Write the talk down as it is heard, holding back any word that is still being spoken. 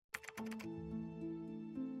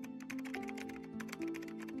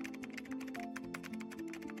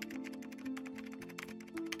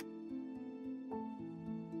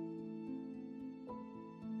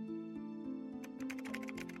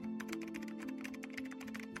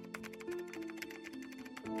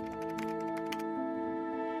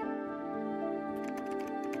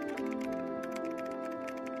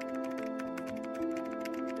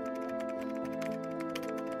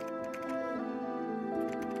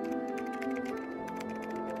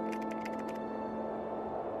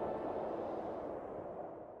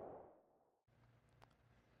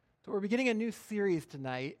So we're beginning a new series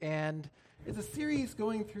tonight, and it's a series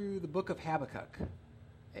going through the book of Habakkuk.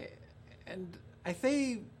 And I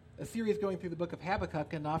say a series going through the book of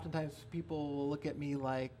Habakkuk, and oftentimes people will look at me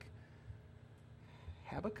like,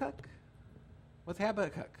 Habakkuk? What's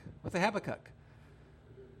Habakkuk? What's a Habakkuk?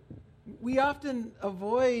 We often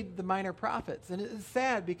avoid the minor prophets, and it's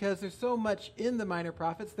sad because there's so much in the minor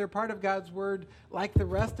prophets. They're part of God's word like the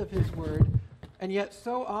rest of his word, and yet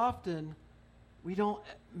so often we don't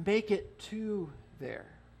make it to there.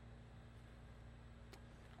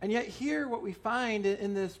 And yet here what we find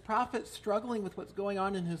in this prophet struggling with what's going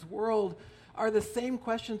on in his world are the same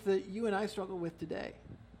questions that you and I struggle with today.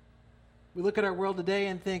 We look at our world today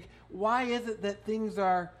and think, why is it that things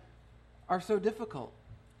are so difficult?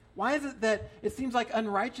 Why is it that it seems like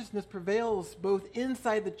unrighteousness prevails both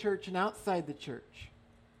inside the church and outside the church?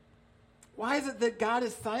 Why is it that God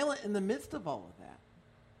is silent in the midst of all of that?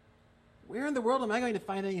 Where in the world am I going to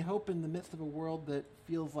find any hope in the midst of a world that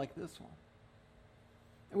feels like this one?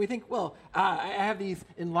 And we think, well, I have these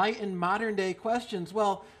enlightened modern-day questions.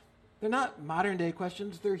 Well, they're not modern-day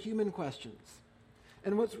questions, they're human questions.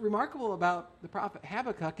 And what's remarkable about the prophet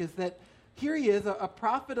Habakkuk is that here he is, a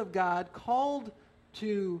prophet of God, called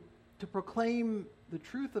to proclaim the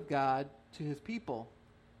truth of God to his people.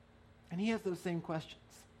 And he has those same questions.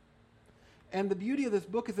 And the beauty of this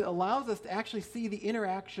book is it allows us to actually see the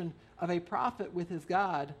interaction of a prophet with his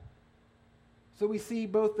God. So we see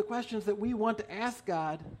both the questions that we want to ask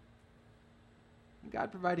God and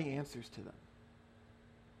God providing answers to them.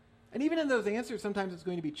 And even in those answers, sometimes it's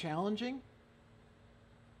going to be challenging.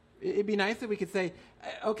 It'd be nice if we could say,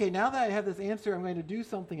 okay, now that I have this answer, I'm going to do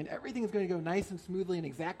something, and everything is going to go nice and smoothly and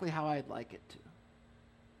exactly how I'd like it to.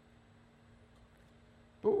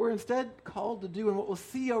 But what we're instead called to do, and what we'll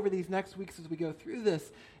see over these next weeks as we go through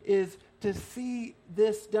this, is to see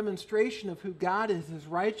this demonstration of who God is, his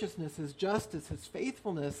righteousness, his justice, his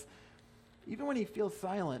faithfulness, even when he feels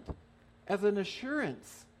silent, as an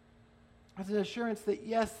assurance that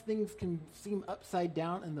yes, things can seem upside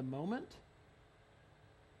down in the moment,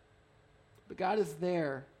 but God is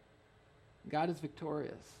there. God is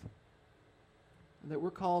victorious. And that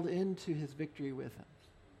we're called into his victory with him.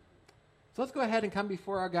 So let's go ahead and come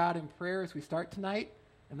before our God in prayer as we start tonight,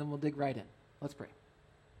 and then we'll dig right in. Let's pray.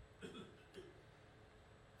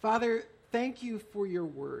 Father, thank you for your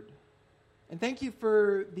word. And thank you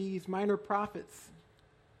for these minor prophets.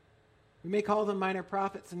 We may call them minor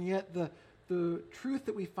prophets, and yet the truth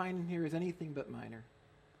that we find in here is anything but minor.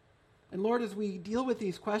 And Lord, as we deal with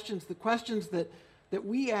these questions, the questions that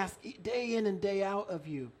we ask day in and day out of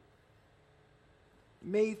you,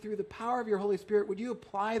 may through the power of your Holy Spirit, would you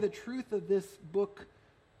apply the truth of this book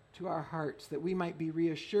to our hearts, that we might be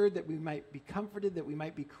reassured, that we might be comforted, that we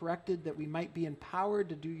might be corrected, that we might be empowered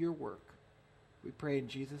to do your work. We pray in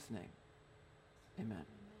Jesus' name. Amen.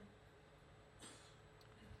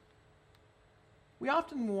 We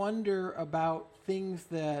often wonder about things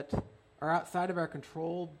that are outside of our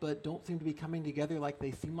control but don't seem to be coming together like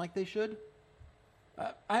they seem like they should.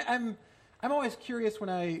 I'm always curious when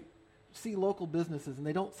I see local businesses and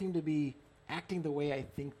they don't seem to be acting the way I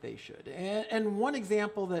think they should. And one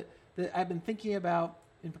example that I've been thinking about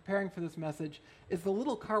in preparing for this message is the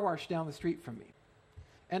little car wash down the street from me.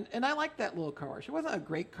 And I like that little car wash. It wasn't a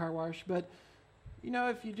great car wash, but you know,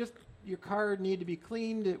 if your car needed to be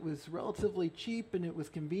cleaned, it was relatively cheap and it was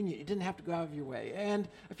convenient. You didn't have to go out of your way. And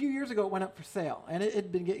a few years ago, it went up for sale, and it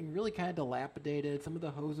had been getting really kind of dilapidated. Some of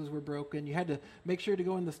the hoses were broken. You had to make sure to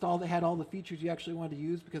go in the stall that had all the features you actually wanted to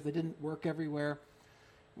use because they didn't work everywhere.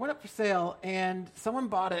 It went up for sale, and someone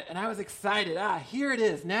bought it, and I was excited. Here it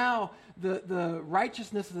is. Now the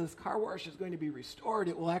righteousness of this car wash is going to be restored.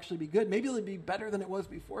 It will actually be good. Maybe it'll be better than it was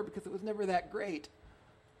before because it was never that great.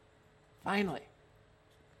 Finally.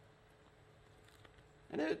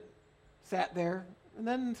 And it sat there, and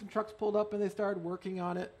then some trucks pulled up and they started working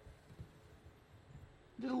on it.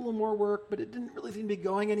 Did a little more work, but it didn't really seem to be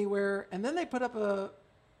going anywhere. And then they put up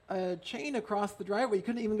a chain across the driveway. You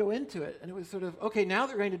couldn't even go into it. And it was sort of, okay, now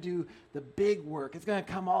they're going to do the big work. It's going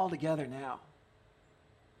to come all together now.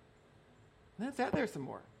 And then it sat there some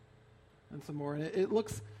more and some more. And it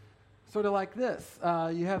looks sort of like this.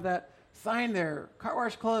 You have that sign there, car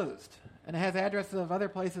wash closed. And it has addresses of other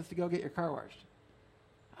places to go get your car washed.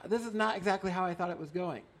 This is not exactly how I thought it was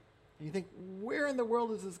going. And you think, where in the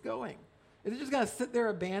world is this going? Is it just going to sit there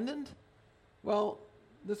abandoned? Well,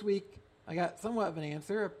 this week I got somewhat of an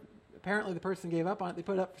answer. Apparently the person gave up on it. They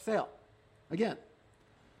put it up for sale again.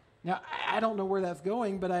 Now, I don't know where that's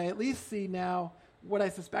going, but I at least see now what I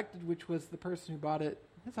suspected, which was the person who bought it,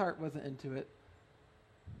 his heart wasn't into it.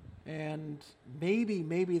 And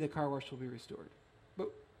maybe the car wash will be restored.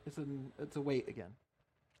 But It's a wait again.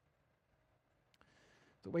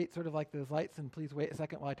 So wait, sort of like those lights, and please wait a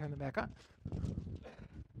second while I turn them back on.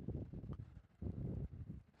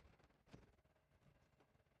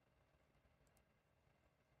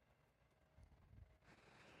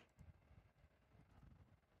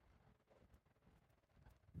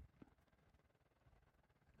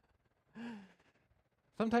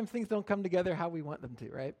 Sometimes things don't come together how we want them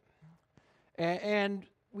to, right? And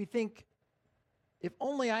we think, if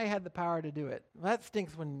only I had the power to do it. Well, that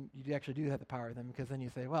stinks when you actually do have the power then, because then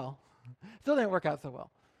you say, well, still didn't work out so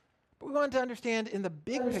well. But we want to understand in the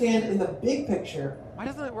big picture. Why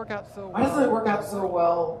doesn't it work out so well? Why doesn't it work out so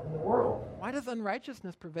well in the world? Why does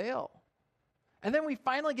unrighteousness prevail? And then we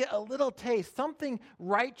finally get a little taste. Something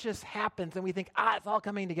righteous happens, and we think, it's all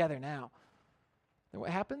coming together now. Then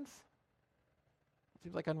what happens? It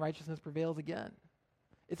seems like unrighteousness prevails again.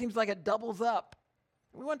 It seems like it doubles up.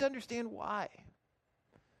 We want to understand why.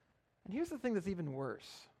 And here's the thing that's even worse.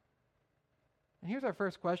 And here's our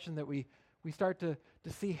first question that we start to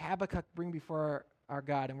see Habakkuk bring before our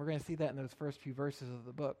God, and we're going to see that in those first few verses of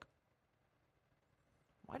the book.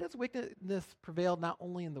 Why does wickedness prevail not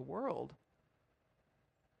only in the world,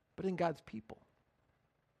 but in God's people?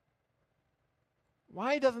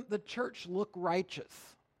 Why doesn't the church look righteous?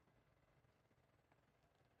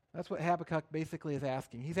 That's what Habakkuk basically is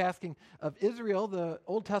asking. He's asking of Israel, the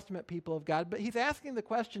Old Testament people of God, but he's asking the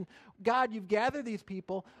question, God, you've gathered these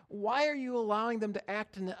people. Why are you allowing them to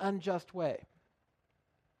act in an unjust way?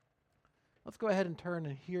 Let's go ahead and turn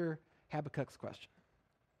and hear Habakkuk's question.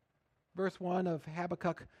 Verse 1 of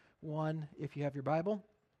Habakkuk 1, if you have your Bible,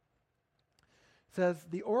 says,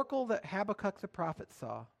 the oracle that Habakkuk the prophet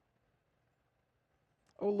saw.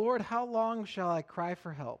 O Lord, how long shall I cry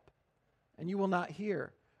for help, and you will not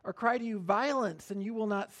hear? Or cry to you violence, and you will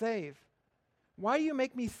not save? Why do you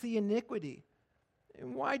make me see iniquity?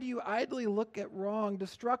 And why do you idly look at wrong?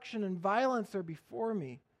 Destruction and violence are before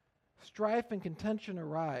me. Strife and contention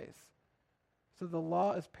arise. So the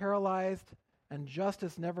law is paralyzed, and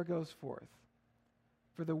justice never goes forth.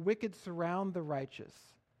 For the wicked surround the righteous.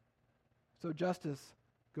 So justice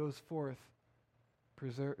goes forth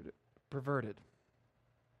perverted.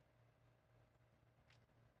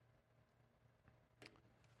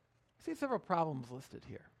 See several problems listed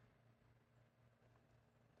here.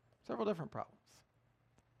 Several different problems.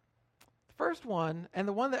 The first one, and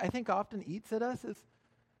the one that I think often eats at us, is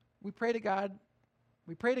we pray to God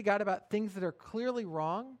about things that are clearly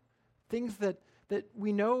wrong, things that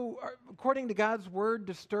we know, are, according to God's word,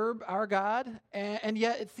 disturb our God, and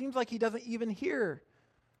yet it seems like he doesn't even hear.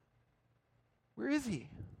 Where is he?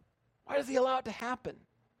 Why does he allow it to happen?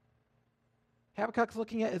 Habakkuk's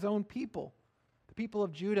looking at his own people, the people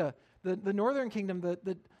of Judah. The northern kingdom,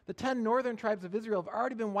 the 10 northern tribes of Israel have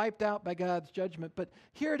already been wiped out by God's judgment. But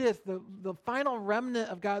here it is, the final remnant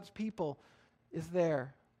of God's people is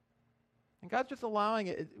there. And God's just allowing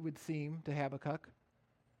it would seem, to Habakkuk,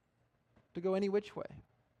 to go any which way.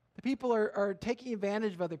 The people are taking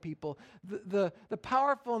advantage of other people. The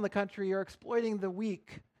powerful in the country are exploiting the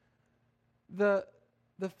weak. The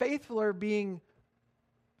faithful are being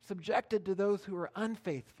subjected to those who are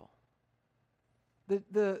unfaithful.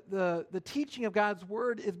 The teaching of God's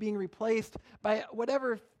word is being replaced by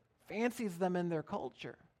whatever fancies them in their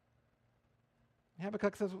culture.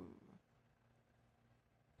 Habakkuk says,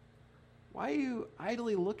 why are you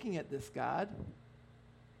idly looking at this, God?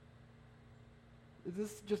 Is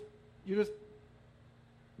this just, you're just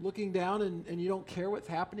looking down and you don't care what's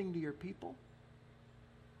happening to your people?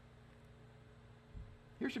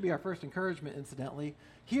 Here should be our first encouragement, incidentally.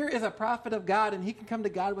 Here is a prophet of God, and he can come to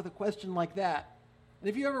God with a question like that. And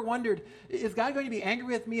if you ever wondered, is God going to be angry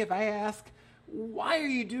with me if I ask, why are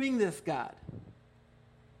you doing this, God?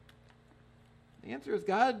 The answer is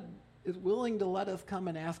God is willing to let us come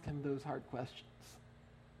and ask him those hard questions.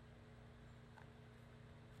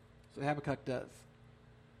 So Habakkuk does.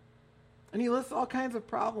 And he lists all kinds of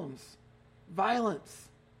problems. Violence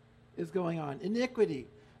is going on. Iniquity.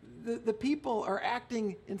 The people are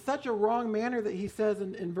acting in such a wrong manner that he says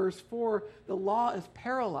in verse 4, the law is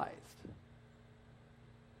paralyzed.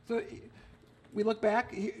 So we look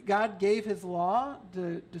back, God gave his law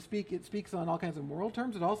to speak. It speaks on all kinds of moral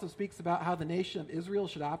terms. It also speaks about how the nation of Israel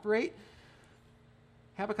should operate.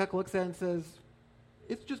 Habakkuk looks at it and says,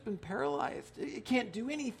 it's just been paralyzed. It can't do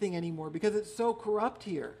anything anymore because it's so corrupt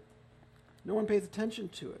here. No one pays attention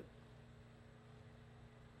to it.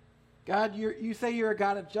 God, you say you're a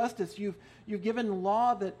God of justice. You've given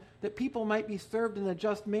law that people might be served in a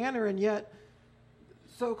just manner, and yet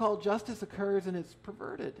so-called justice occurs and it's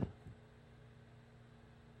perverted.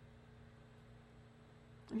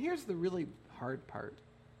 And here's the really hard part.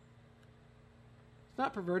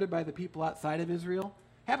 not perverted by the people outside of Israel.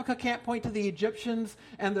 Habakkuk can't point to the Egyptians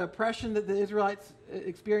and the oppression that the Israelites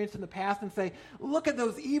experienced in the past and say, look at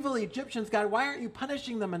those evil Egyptians, God, why aren't you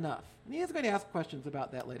punishing them enough? And he is going to ask questions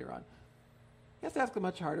about that later on. He has to ask a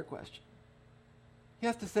much harder question. He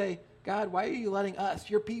has to say, God, why are you letting us,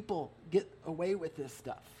 your people, get away with this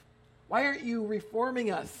stuff? Why aren't you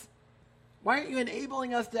reforming us? Why aren't you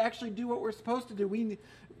enabling us to actually do what we're supposed to do?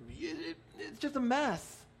 It's just a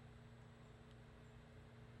mess.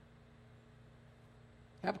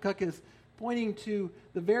 Habakkuk is pointing to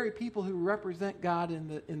the very people who represent God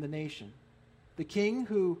in the nation. The king,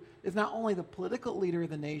 who is not only the political leader of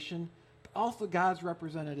the nation, but also God's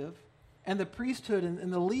representative, and the priesthood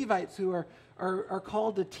and the Levites who are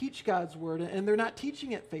called to teach God's word, and they're not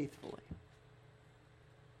teaching it faithfully.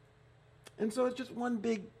 And so it's just one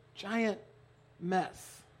big, giant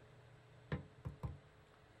mess.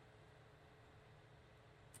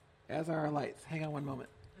 As are our lights. Hang on one moment.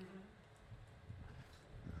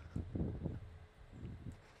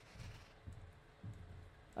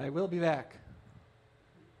 I will be back.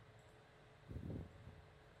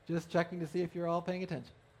 Just checking to see if you're all paying attention.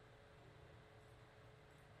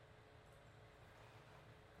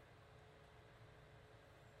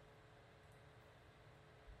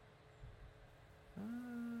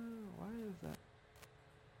 Why is that?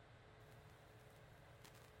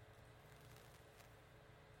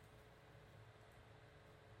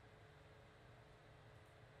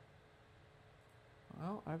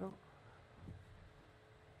 Well, I don't.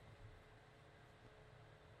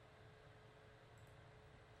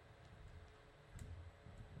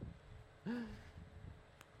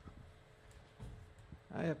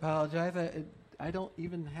 I apologize. I don't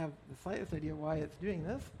even have the slightest idea why it's doing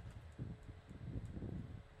this.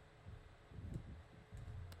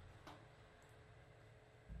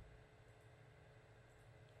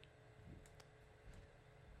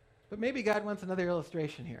 But maybe God wants another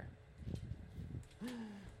illustration here.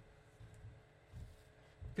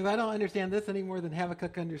 Because I don't understand this any more than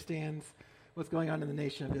Habakkuk understands what's going on in the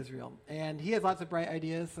nation of Israel. And he has lots of bright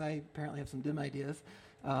ideas. I apparently have some dim ideas.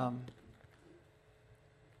 But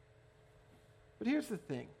here's the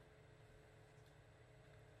thing.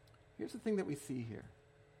 Here's the thing that we see here.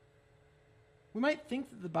 We might think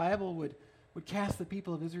that the Bible would cast the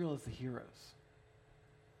people of Israel as the heroes.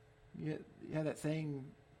 You have that saying,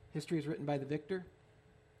 history is written by the victor.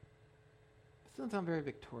 This doesn't sound very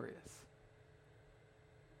victorious.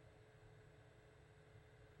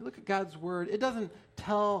 You look at God's word, it doesn't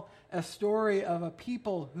tell a story of a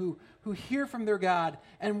people who hear from their God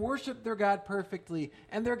and worship their God perfectly,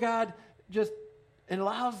 and their God just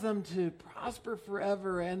allows them to prosper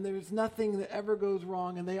forever, and there's nothing that ever goes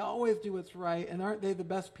wrong, and they always do what's right, and aren't they the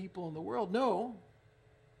best people in the world? No.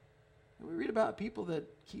 We read about people that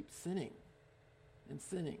keep sinning and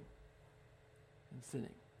sinning and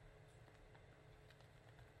sinning.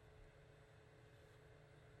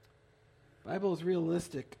 The Bible is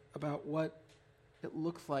realistic about what it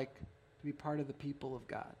looks like to be part of the people of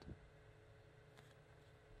God.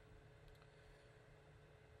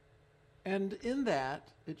 And in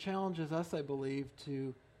that, it challenges us, I believe,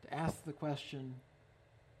 to ask the question,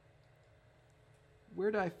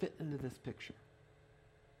 where do I fit into this picture?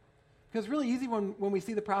 Because it's really easy when we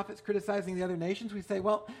see the prophets criticizing the other nations, we say,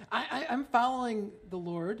 well, I'm following the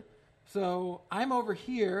Lord, so I'm over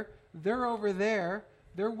here, they're over there,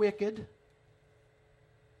 they're wicked.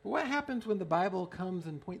 But what happens when the Bible comes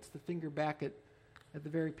and points the finger back at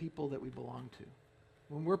the very people that we belong to?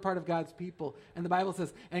 When we're part of God's people, and the Bible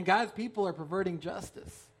says, and God's people are perverting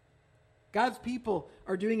justice. God's people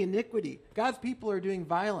are doing iniquity. God's people are doing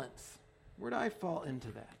violence. Where do I fall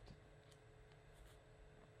into that?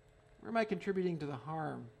 Where am I contributing to the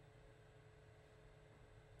harm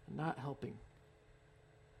and not helping?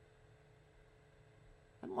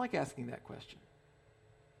 I don't like asking that question.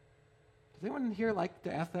 Does anyone here like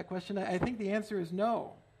to ask that question? I think the answer is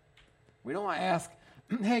no. We don't want to ask,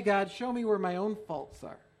 hey, God, show me where my own faults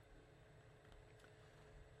are.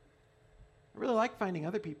 I really like finding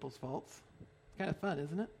other people's faults. It's kind of fun,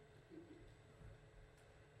 isn't it?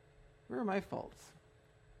 Where are my faults?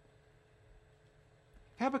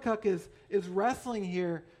 Habakkuk is wrestling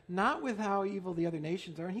here not with how evil the other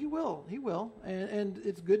nations are, and he will, and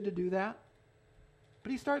it's good to do that.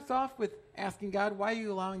 But he starts off with asking God, why are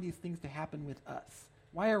you allowing these things to happen with us?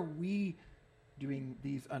 Why are we doing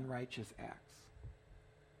these unrighteous acts?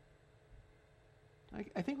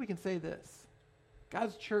 I think we can say this.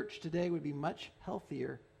 God's church today would be much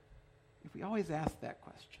healthier if we always asked that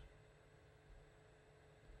question.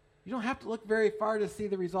 You don't have to look very far to see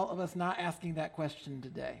the result of us not asking that question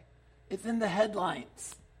today. It's in the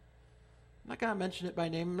headlines. not going to mention it by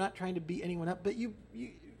name. I'm not trying to beat anyone up, but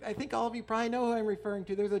I think all of you probably know who I'm referring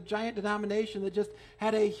to. There's a giant denomination that just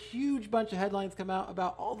had a huge bunch of headlines come out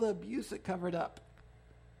about all the abuse it covered up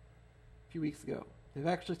a few weeks ago. They've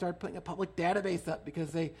actually started putting a public database up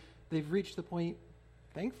because they've reached the point,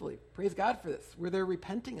 thankfully, praise God for this, where they're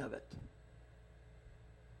repenting of it.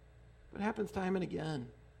 But it happens time and again.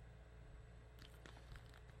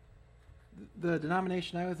 The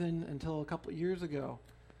denomination I was in until a couple of years ago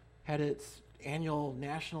had its annual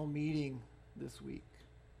national meeting this week.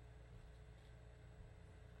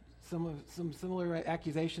 Some similar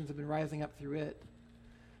accusations have been rising up through it.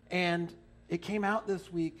 And it came out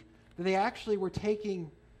this week that they actually were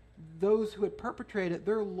taking those who had perpetrated,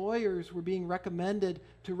 their lawyers were being recommended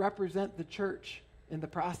to represent the church in the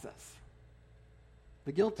process.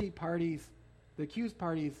 The guilty parties, the accused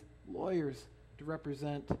parties, lawyers to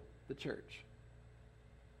represent the church.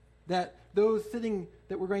 That those sitting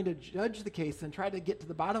that were going to judge the case and try to get to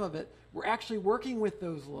the bottom of it were actually working with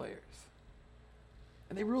those lawyers.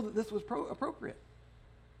 And they ruled that this was appropriate.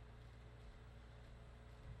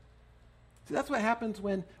 See, that's what happens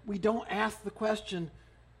when we don't ask the question,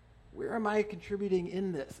 where am I contributing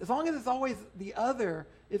in this? As long as it's always the other,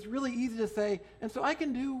 it's really easy to say, and so I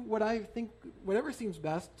can do what I think, whatever seems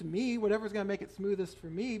best to me, whatever's going to make it smoothest for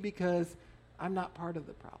me, because I'm not part of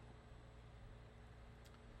the problem.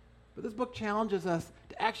 But this book challenges us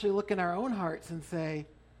to actually look in our own hearts and say,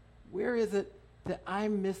 where is it that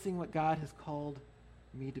I'm missing what God has called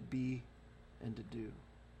me to be and to do?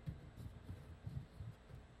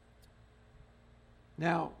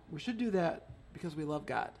 Now, we should do that because we love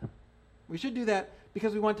God. We should do that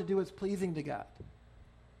because we want to do what's pleasing to God.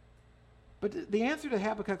 But the answer to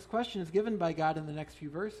Habakkuk's question is given by God in the next few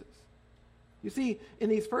verses. You see, in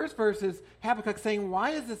these first verses, Habakkuk's saying,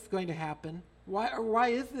 why is this going to happen? Why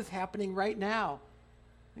is this happening right now?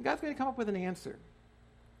 And God's going to come up with an answer.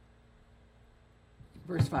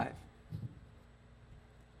 Verse 5.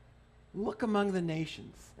 Look among the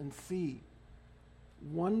nations and see.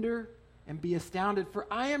 Wonder and be astounded, for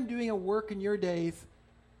I am doing a work in your days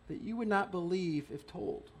that you would not believe if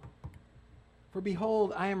told. For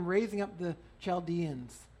behold, I am raising up the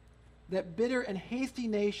Chaldeans, that bitter and hasty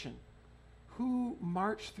nation, who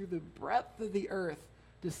march through the breadth of the earth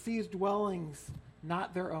to seize dwellings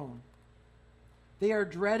not their own. They are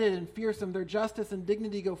dreaded and fearsome. Their justice and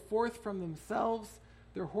dignity go forth from themselves.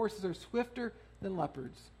 Their horses are swifter than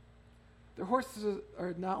leopards. Their horses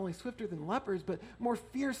are not only swifter than leopards, but more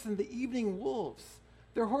fierce than the evening wolves.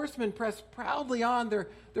 Their horsemen press proudly on. Their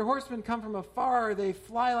horsemen come from afar. They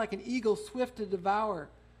fly like an eagle, swift to devour.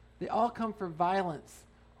 They all come for violence.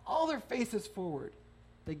 All their faces forward.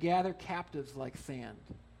 They gather captives like sand.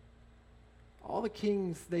 All the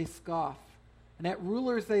kings they scoff, and at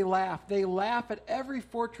rulers they laugh. They laugh at every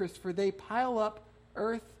fortress, for they pile up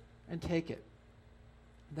earth and take it.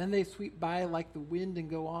 Then they sweep by like the wind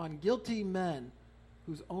and go on, guilty men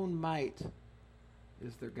whose own might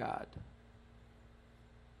is their God.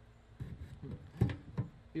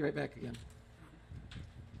 Be right back again.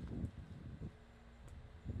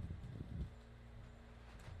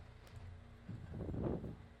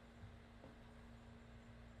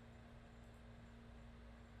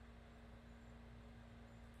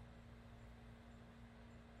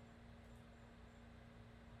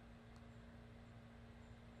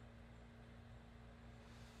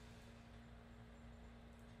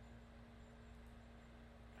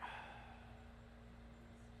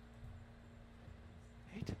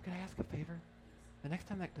 Hey, Tim, can I ask a favor? The next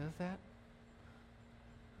time that does that,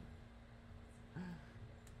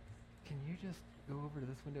 can you just go over to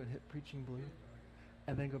this window and hit Preaching Blue,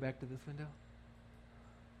 and then go back to this window?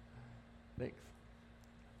 Thanks.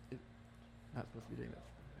 Not supposed to be doing this.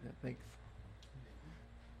 Yeah, thanks.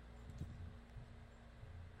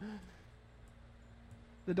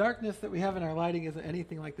 The darkness that we have in our lighting isn't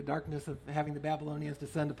anything like the darkness of having the Babylonians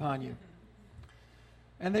descend upon you.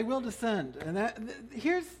 And they will descend. And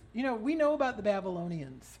here's, we know about the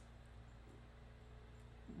Babylonians.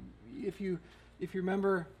 If you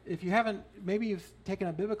remember, if you haven't, maybe you've taken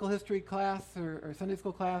a biblical history class or Sunday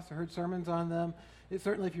school class or heard sermons on them.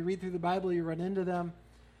 Certainly if you read through the Bible, you run into them.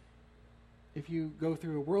 If you go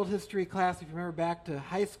through a world history class, if you remember back to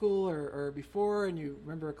high school or before, and you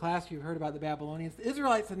remember a class you heard about the Babylonians, the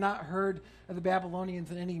Israelites had not heard of the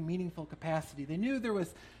Babylonians in any meaningful capacity. They knew there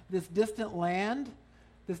was this distant land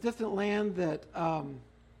that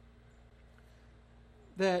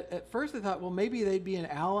that at first they thought, well, maybe they'd be an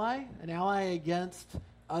ally against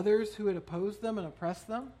others who had opposed them and oppressed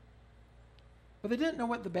them. But they didn't know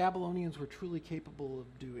what the Babylonians were truly capable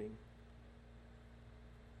of doing.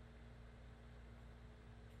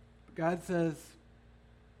 God says,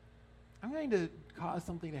 I'm going to cause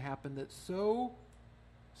something to happen that's so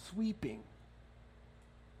sweeping,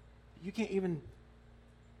 you can't even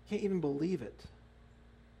believe it.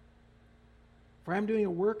 For I'm doing a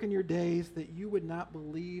work in your days that you would not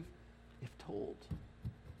believe if told.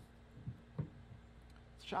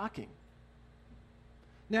 It's shocking.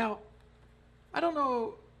 Now, I don't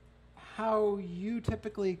know how you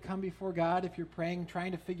typically come before God if you're praying,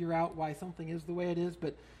 trying to figure out why something is the way it is,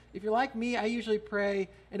 but if you're like me, I usually pray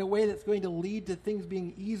in a way that's going to lead to things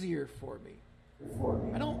being easier for me.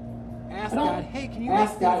 I don't ask God, hey,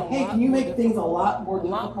 can you make things a lot more difficult,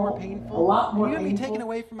 a lot more painful? A lot more Can you get me painful? taken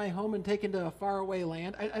away from my home and taken to a faraway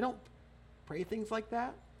land? I don't pray things like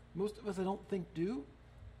that. Most of us, I don't think, do.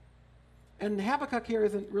 And Habakkuk here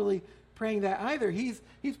isn't really praying that either. He's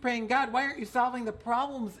praying, God, why aren't you solving the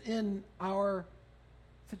problems in our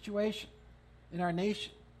situation, in our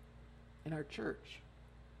nation, in our church?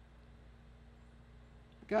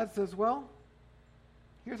 God says, well,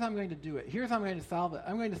 here's how I'm going to do it. Here's how I'm going to solve it.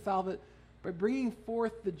 I'm going to solve it by bringing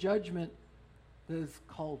forth the judgment that is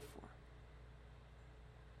called for.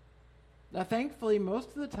 Now, thankfully,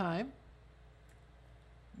 most of the time,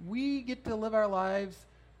 we get to live our lives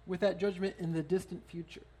with that judgment in the distant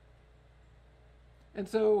future. And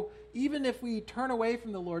so, even if we turn away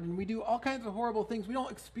from the Lord and we do all kinds of horrible things, we don't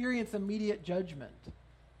experience immediate judgment.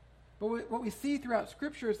 But what we see throughout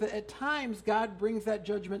Scripture is that at times God brings that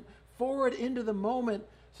judgment forward into the moment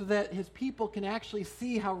so that his people can actually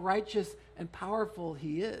see how righteous and powerful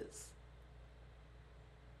he is.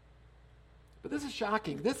 But this is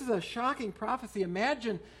shocking. This is a shocking prophecy.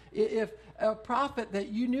 Imagine if a prophet that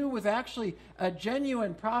you knew was actually a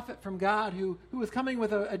genuine prophet from God who was coming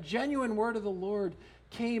with a genuine word of the Lord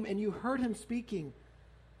came and you heard him speaking.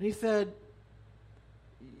 And he said,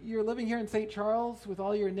 you're living here in St. Charles with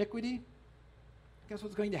all your iniquity? Guess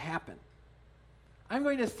what's going to happen? I'm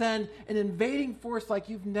going to send an invading force like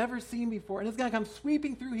you've never seen before, and it's going to come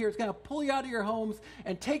sweeping through here. It's going to pull you out of your homes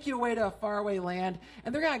and take you away to a faraway land,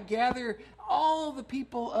 and they're going to gather all of the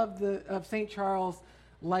people of St. Charles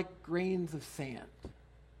like grains of sand. Can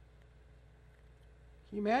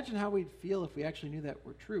you imagine how we'd feel if we actually knew that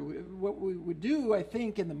were true? What we would do, I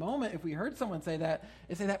think, in the moment, if we heard someone say that,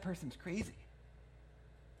 is say that person's crazy.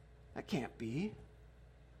 That can't be.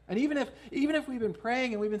 And even if we've been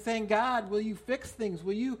praying and we've been saying, God, will you fix things?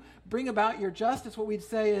 Will you bring about your justice? What we'd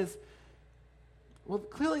say is, well,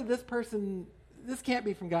 clearly this can't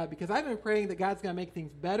be from God because I've been praying that God's going to make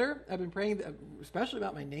things better. I've been praying especially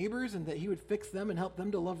about my neighbors and that he would fix them and help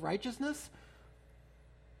them to love righteousness.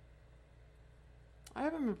 I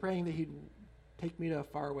haven't been praying that he'd take me to a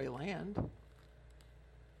faraway land.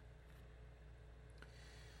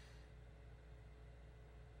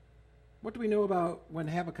 What do we know about when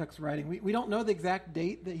Habakkuk's writing? We don't know the exact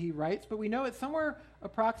date that he writes, but we know it's somewhere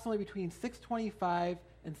approximately between 625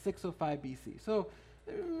 and 605 BC. So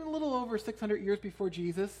a little over 600 years before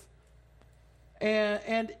Jesus.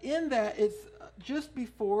 And in that, it's just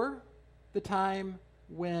before the time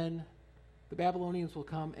when the Babylonians will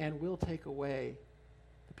come and will take away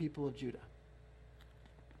the people of Judah.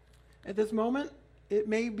 At this moment, it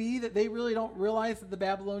may be that they really don't realize that the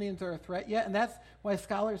Babylonians are a threat yet, and that's why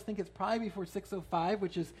scholars think it's probably before 605,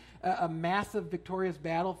 which is a massive victorious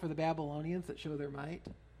battle for the Babylonians that show their might.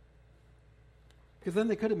 Because then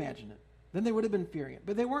they could imagine it. Then they would have been fearing it.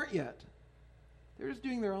 But they weren't yet. They're just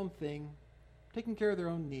doing their own thing, taking care of their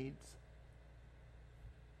own needs.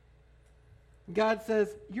 God says,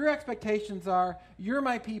 your expectations are, you're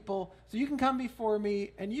my people, so you can come before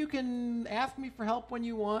me, and you can ask me for help when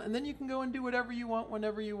you want, and then you can go and do whatever you want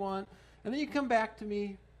whenever you want, and then you come back to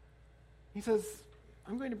me. He says,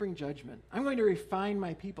 I'm going to bring judgment. I'm going to refine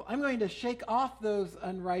my people. I'm going to shake off those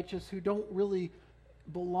unrighteous who don't really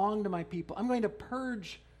belong to my people. I'm going to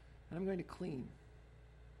purge, and I'm going to clean.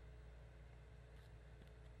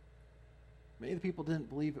 Many of the people didn't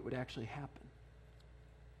believe it would actually happen.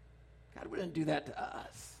 God wouldn't do that to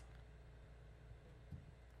us.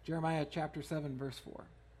 Jeremiah chapter 7, verse 4.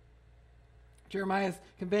 Jeremiah is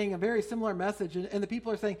conveying a very similar message, and the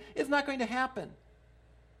people are saying, it's not going to happen.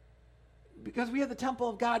 Because we have the temple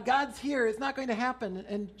of God. God's here. It's not going to happen.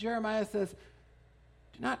 And Jeremiah says,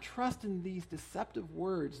 do not trust in these deceptive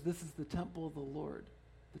words. This is the temple of the Lord.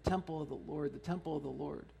 The temple of the Lord. The temple of the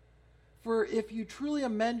Lord. For if you truly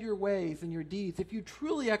amend your ways and your deeds, if you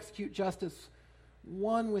truly execute justice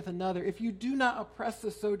one with another, if you do not oppress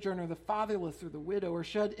the sojourner, the fatherless, or the widow, or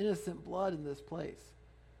shed innocent blood in this place,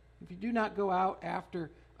 if you do not go out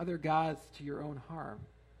after other gods to your own harm,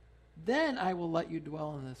 then I will let you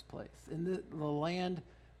dwell in this place, in the land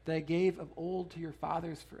that I gave of old to your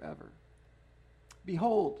fathers forever.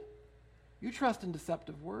 Behold, You trust in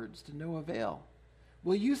deceptive words to no avail.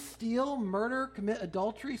 Will you steal, murder, commit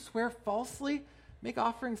adultery, swear falsely, make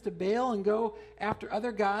offerings to Baal, and go after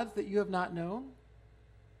other gods that you have not known?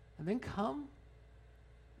 And then come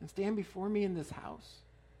and stand before me in this house,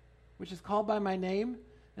 which is called by my name,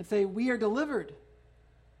 and say, we are delivered,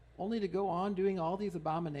 only to go on doing all these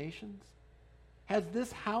abominations? Has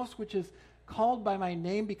this house, which is called by my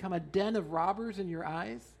name, become a den of robbers in your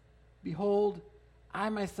eyes? Behold, I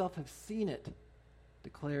myself have seen it,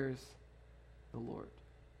 declares the Lord.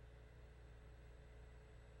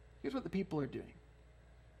 Here's what the people are doing.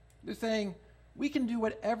 They're saying, we can do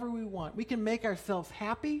whatever we want. We can make ourselves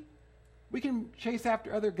happy. We can chase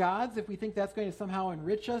after other gods if we think that's going to somehow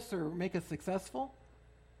enrich us or make us successful.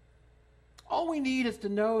 All we need is to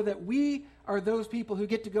know that we are those people who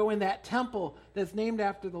get to go in that temple that's named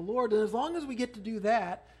after the Lord. And as long as we get to do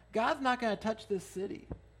that, God's not going to touch this city.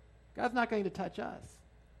 God's not going to touch us.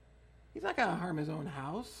 He's not going to harm his own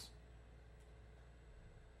house.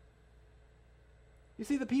 You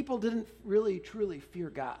see, the people didn't really, truly fear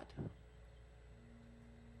God.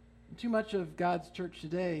 And too much of God's church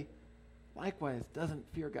today, likewise, doesn't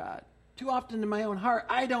fear God. Too often in my own heart,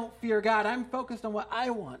 I don't fear God. I'm focused on what I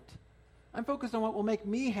want. I'm focused on what will make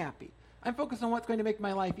me happy. I'm focused on what's going to make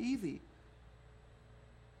my life easy.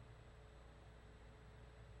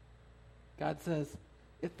 God says,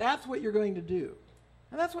 if that's what you're going to do,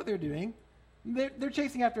 and that's what they're doing, they're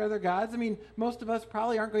chasing after other gods. I mean, most of us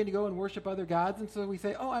probably aren't going to go and worship other gods, and so we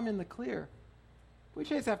say, oh, I'm in the clear. We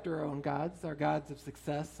chase after our own gods, our gods of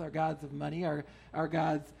success, our gods of money, our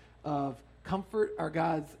gods of comfort, our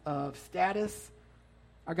gods of status,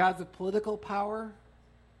 our gods of political power.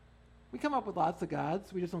 We come up with lots of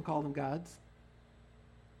gods. We just don't call them gods.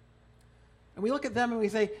 And we look at them and we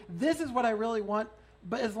say, this is what I really want.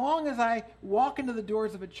 But as long as I walk into the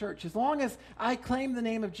doors of a church, as long as I claim the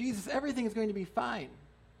name of Jesus, everything is going to be fine.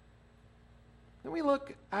 Then we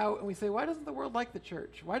look out and we say, why doesn't the world like the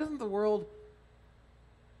church? Why doesn't the world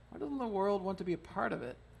want to be a part of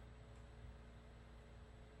it?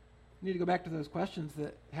 You need to go back to those questions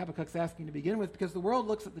that Habakkuk's asking to begin with, because the world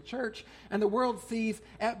looks at the church and the world sees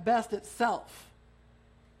at best itself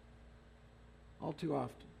all too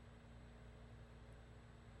often.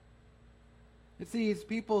 It sees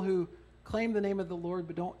people who claim the name of the Lord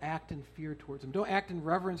but don't act in fear towards him, don't act in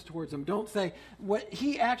reverence towards him, don't say, what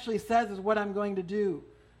he actually says is what I'm going to do.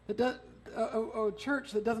 A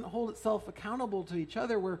church that doesn't hold itself accountable to each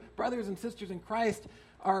other, where brothers and sisters in Christ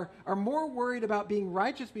are more worried about being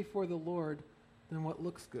righteous before the Lord than what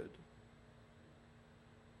looks good.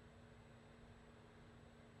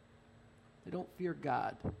 They don't fear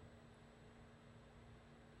God.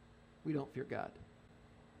 We don't fear God.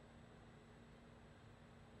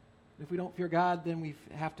 If we don't fear God, then we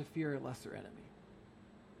have to fear a lesser enemy.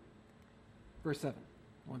 Verse 7,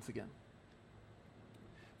 once again.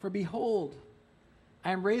 For behold,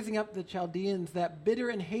 I am raising up the Chaldeans, that bitter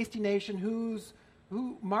and hasty nation who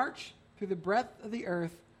march through the breadth of the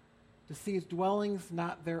earth to seize dwellings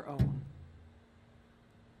not their own.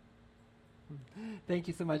 Thank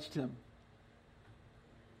you so much, Tim.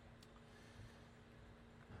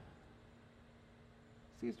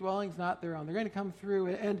 These dwellings not their own. They're going to come through.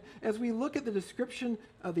 And as we look at the description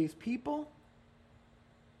of these people,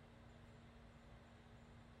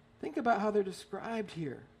 think about how they're described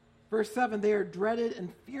here. Verse 7, they are dreaded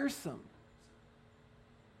and fearsome.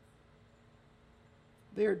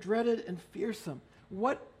 They are dreaded and fearsome.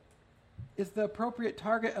 What is the appropriate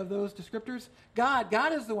target of those descriptors? God.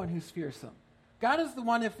 God is the one who's fearsome. God is the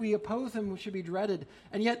one, if we oppose him, should be dreaded.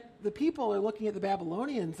 And yet the people are looking at the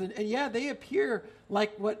Babylonians, and yeah, they appear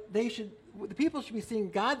like the people should be seeing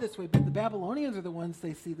God this way, but the Babylonians are the ones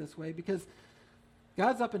they see this way, because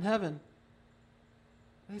God's up in heaven.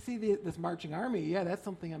 They see this marching army. Yeah, that's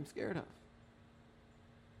something I'm scared of.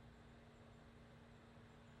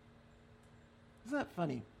 Isn't that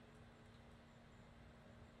funny?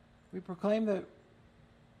 We proclaim that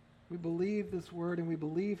we believe this word, and we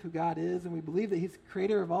believe who God is, and we believe that he's the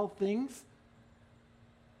creator of all things.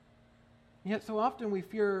 And yet so often we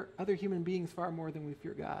fear other human beings far more than we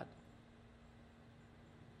fear God.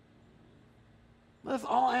 Let us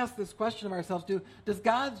all ask this question of ourselves. Does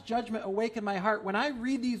God's judgment awaken my heart? When I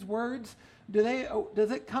read these words,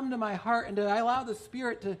 does it come to my heart, and do I allow the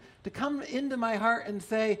Spirit to come into my heart and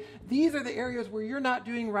say, these are the areas where you're not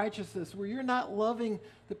doing righteousness, where you're not loving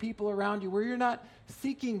the people around you, where you're not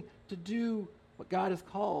seeking to do what God has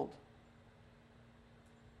called?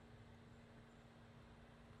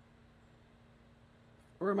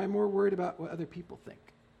 Or am I more worried about what other people think?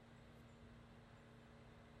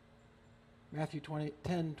 Matthew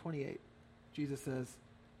 10:28, Jesus says,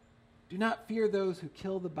 Do not fear those who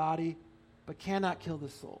kill the body, but cannot kill the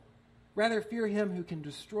soul. Rather, fear him who can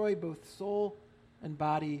destroy both soul and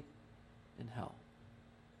body in hell.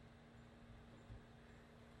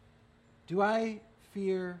 Do I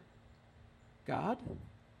fear God?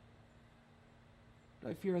 Do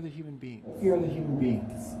I fear other human beings? Fear the human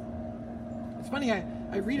beings. It's funny,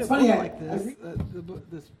 I read a book like this,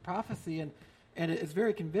 this prophecy, and it's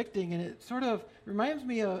very convicting, and it sort of reminds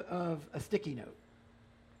me of a sticky note.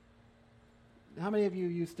 How many of you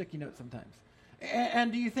use sticky notes sometimes?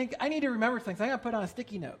 And do you think, I need to remember things, I got to put on a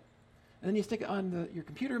sticky note. And then you stick it on your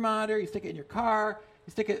computer monitor, you stick it in your car,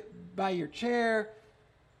 you stick it by your chair.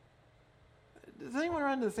 Does anyone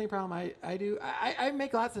run into the same problem I do? I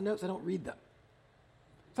make lots of notes, I don't read them.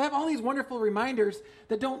 So I have all these wonderful reminders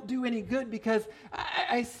that don't do any good because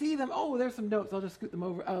I see them, oh, there's some notes, I'll just scoot them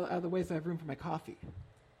over out of the way so I have room for my coffee.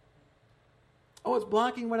 Oh, it's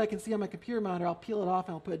blocking what I can see on my computer monitor, I'll peel it off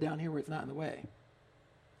and I'll put it down here where it's not in the way.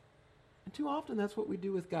 And too often that's what we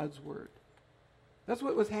do with God's word. That's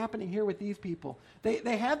what was happening here with these people.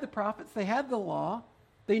 They had the prophets, they had the law,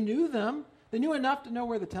 they knew them, they knew enough to know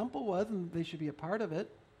where the temple was and they should be a part of it.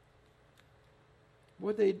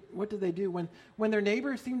 What did they do? When their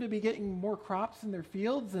neighbors seemed to be getting more crops in their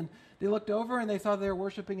fields and they looked over and they saw they were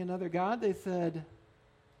worshiping another god, they said,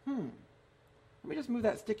 let me just move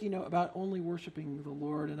that sticky note about only worshiping the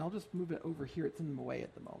Lord and I'll just move it over here. It's in the way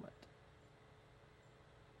at the moment.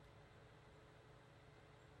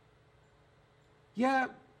 Yeah,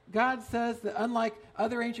 God says that unlike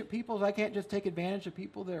other ancient peoples, I can't just take advantage of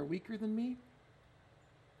people that are weaker than me.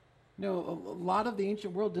 No, a lot of the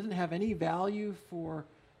ancient world didn't have any value for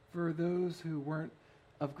those who weren't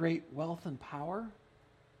of great wealth and power.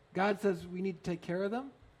 God says we need to take care of them.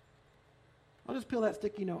 I'll just peel that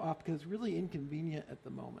sticky note off because it's really inconvenient at the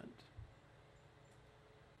moment.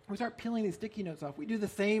 We start peeling these sticky notes off. We do the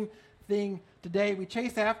same thing today. We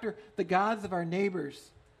chase after the gods of our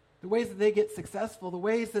neighbors, the ways that they get successful, the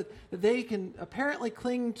ways that they can apparently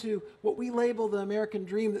cling to what we label the American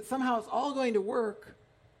dream, that somehow it's all going to work.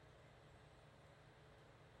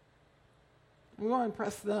 We want to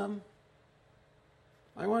impress them.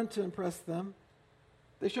 I want to impress them.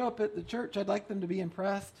 They show up at the church, I'd like them to be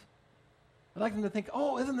impressed. I'd like them to think,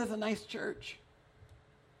 oh, isn't this a nice church?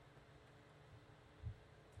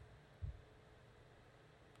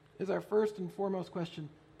 Is our first and foremost question,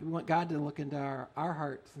 do we want God to look into our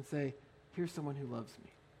hearts and say, here's someone who loves me?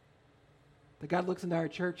 That God looks into our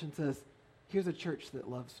church and says, here's a church that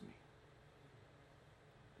loves me.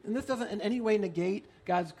 And this doesn't in any way negate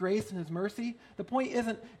God's grace and his mercy. The point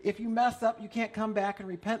isn't if you mess up, you can't come back and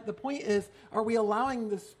repent. The point is, are we allowing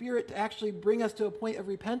the Spirit to actually bring us to a point of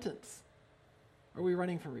repentance? Or are we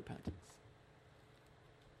running from repentance?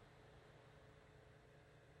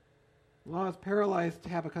 The law is paralyzed,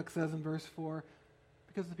 Habakkuk says in verse 4,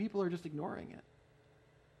 because the people are just ignoring it.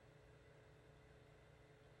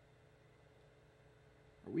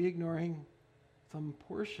 Are we ignoring some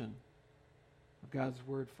portion of God's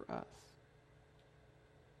word for us?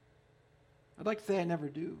 I'd like to say I never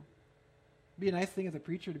do. It'd be a nice thing as a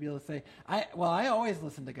preacher to be able to say, I always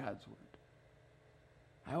listen to God's word.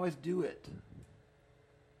 I always do it.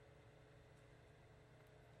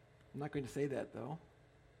 I'm not going to say that, though,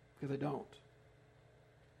 because I don't.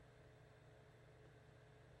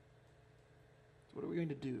 So what are we going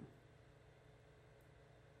to do?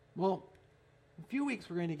 Well, in a few weeks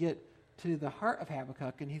we're going to get to the heart of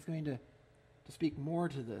Habakkuk, and he's going to speak more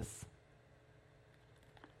to this.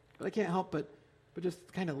 But I can't help but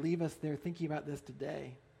just kind of leave us there thinking about this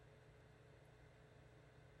today.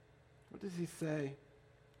 What does he say?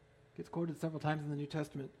 Gets quoted several times in the New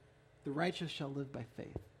Testament. The righteous shall live by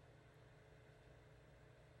faith.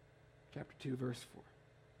 Chapter 2, verse 4.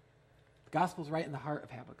 The gospel's right in the heart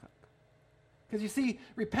of Habakkuk. Because you see,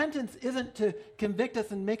 repentance isn't to convict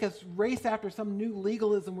us and make us race after some new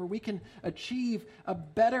legalism where we can achieve a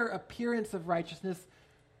better appearance of righteousness.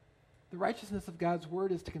 The righteousness of God's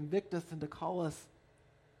word is to convict us and to call us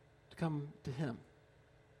to come to him,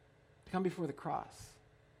 to come before the cross,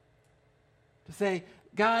 to say,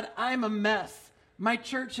 God, I'm a mess. My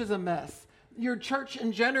church is a mess. Your church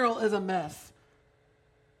in general is a mess.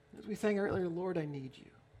 As we sang earlier, Lord, I need you.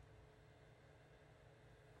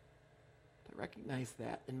 To recognize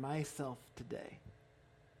that in myself today.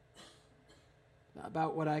 It's not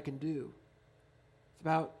about what I can do. It's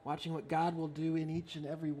about watching what God will do in each and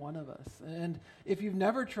every one of us. And if you've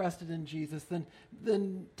never trusted in Jesus,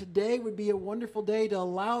 then today would be a wonderful day to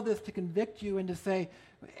allow this to convict you and to say,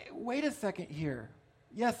 wait a second here.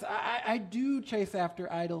 Yes, I do chase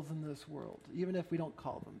after idols in this world, even if we don't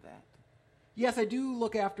call them that. Yes, I do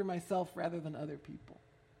look after myself rather than other people.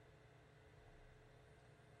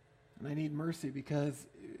 And I need mercy because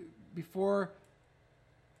before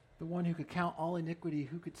the one who could count all iniquity,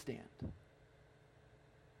 who could stand? It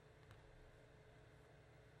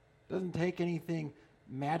doesn't take anything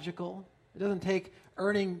magical. It doesn't take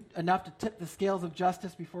earning enough to tip the scales of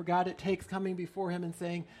justice before God. It takes coming before him and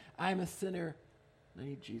saying, I'm a sinner and I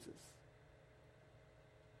need Jesus.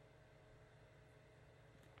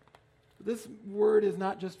 This word is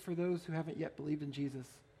not just for those who haven't yet believed in Jesus.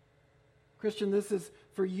 Christian, this is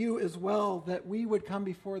for you as well, that we would come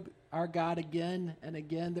before our God again and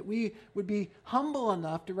again, that we would be humble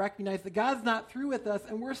enough to recognize that God's not through with us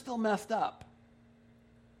and we're still messed up.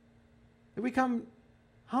 That we come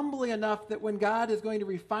humbly enough that when God is going to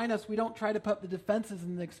refine us, we don't try to put up the defenses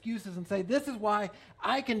and the excuses and say, this is why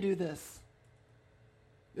I can do this.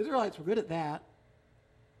 The Israelites were good at that.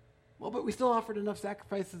 Well, but we still offered enough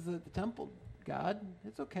sacrifices at the temple, God.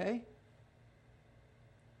 It's okay.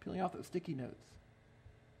 Peeling off those sticky notes.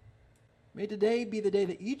 May today be the day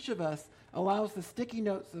that each of us allows the sticky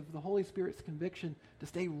notes of the Holy Spirit's conviction to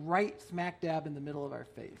stay right smack dab in the middle of our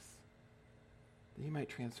face, that he might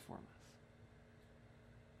transform us.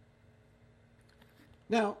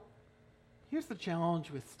 Now, here's the challenge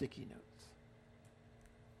with sticky notes.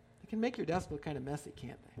 They can make your desk look kind of messy,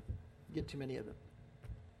 can't they? You get too many of them.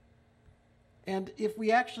 And if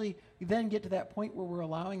we actually then get to that point where we're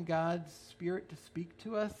allowing God's Spirit to speak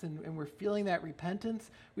to us and we're feeling that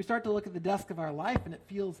repentance, we start to look at the desk of our life and it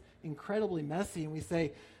feels incredibly messy. And we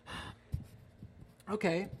say,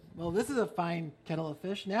 okay, well, this is a fine kettle of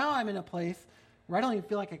fish. Now I'm in a place where I don't even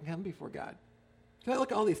feel like I can come before God. So I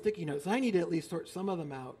look at all these sticky notes, and I need to at least sort some of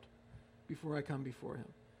them out before I come before him.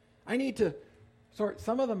 I need to sort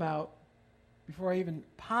some of them out before I even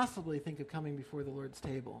possibly think of coming before the Lord's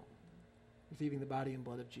table, receiving the body and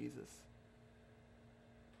blood of Jesus.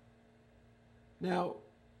 Now,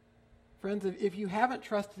 friends, if you haven't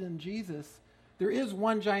trusted in Jesus, there is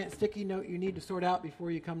one giant sticky note you need to sort out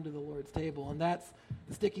before you come to the Lord's table, and that's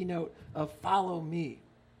the sticky note of follow me.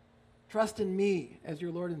 Trust in me as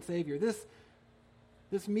your Lord and Savior. This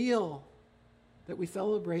meal that we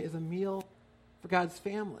celebrate is a meal for God's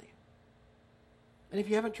family. And if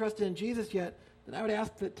you haven't trusted in Jesus yet, then I would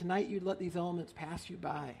ask that tonight you'd let these elements pass you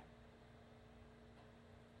by.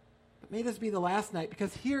 But may this be the last night,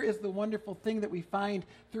 because here is the wonderful thing that we find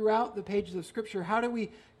throughout the pages of Scripture. How do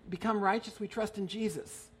we become righteous? We trust in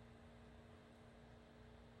Jesus.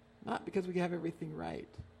 Not because we have everything right.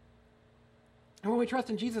 And when we trust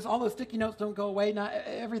in Jesus, all those sticky notes don't go away. Not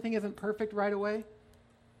everything isn't perfect right away.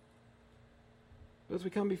 But as we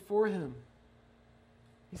come before him,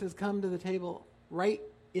 he says, come to the table right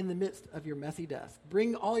in the midst of your messy desk.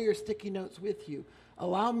 Bring all your sticky notes with you.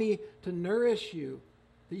 Allow me to nourish you,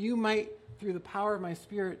 that you might, through the power of my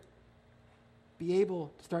Spirit, be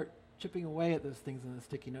able to start chipping away at those things in the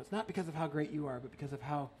sticky notes. Not because of how great you are, but because of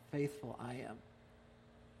how faithful I am.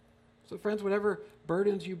 So friends, whatever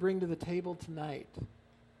burdens you bring to the table tonight,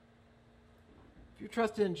 if you've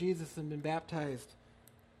trusted in Jesus and been baptized,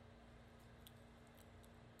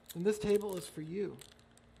 and this table is for you.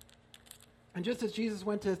 And just as Jesus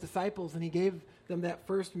went to his disciples and he gave them that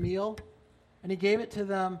first meal, and he gave it to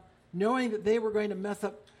them knowing that they were going to mess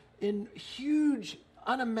up in huge,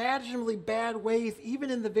 unimaginably bad ways,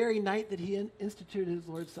 even in the very night that he instituted his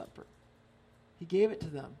Lord's Supper. He gave it to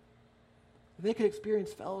them. They could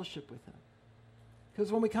experience fellowship with him.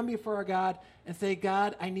 Because when we come before our God and say,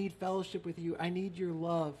 God, I need fellowship with you. I need your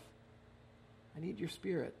love. I need your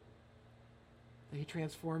Spirit. That he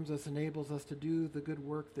transforms us, enables us to do the good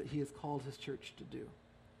work that he has called his church to do.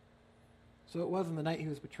 So it was on the night he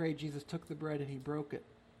was betrayed, Jesus took the bread and he broke it.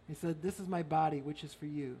 He said, this is my body, which is for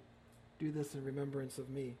you. Do this in remembrance of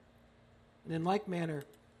me. And in like manner,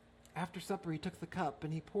 after supper, he took the cup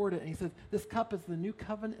and he poured it. And he said, this cup is the new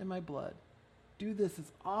covenant in my blood. Do this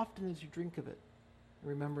as often as you drink of it in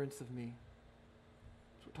remembrance of me.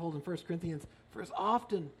 It's what we're told in 1 Corinthians, for as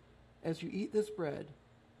often as you eat this bread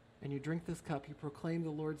and you drink this cup, you proclaim the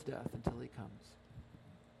Lord's death until he comes.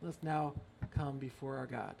 Let's now come before our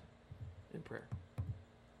God in prayer.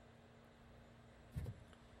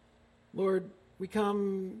 Lord, we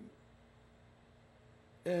come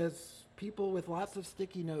as people with lots of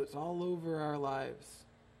sticky notes all over our lives,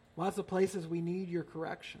 lots of places we need your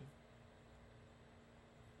correction.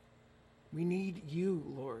 We need you,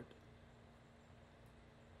 Lord.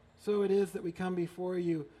 So it is that we come before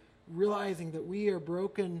you realizing that we are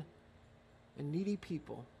broken and needy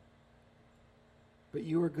people, but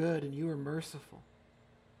you are good and you are merciful.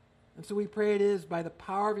 And so we pray it is by the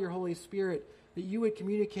power of your Holy Spirit that you would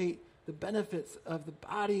communicate the benefits of the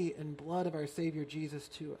body and blood of our Savior Jesus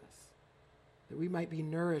to us, that we might be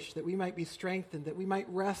nourished, that we might be strengthened, that we might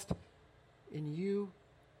rest in you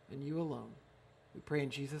and you alone. We pray in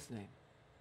Jesus' name.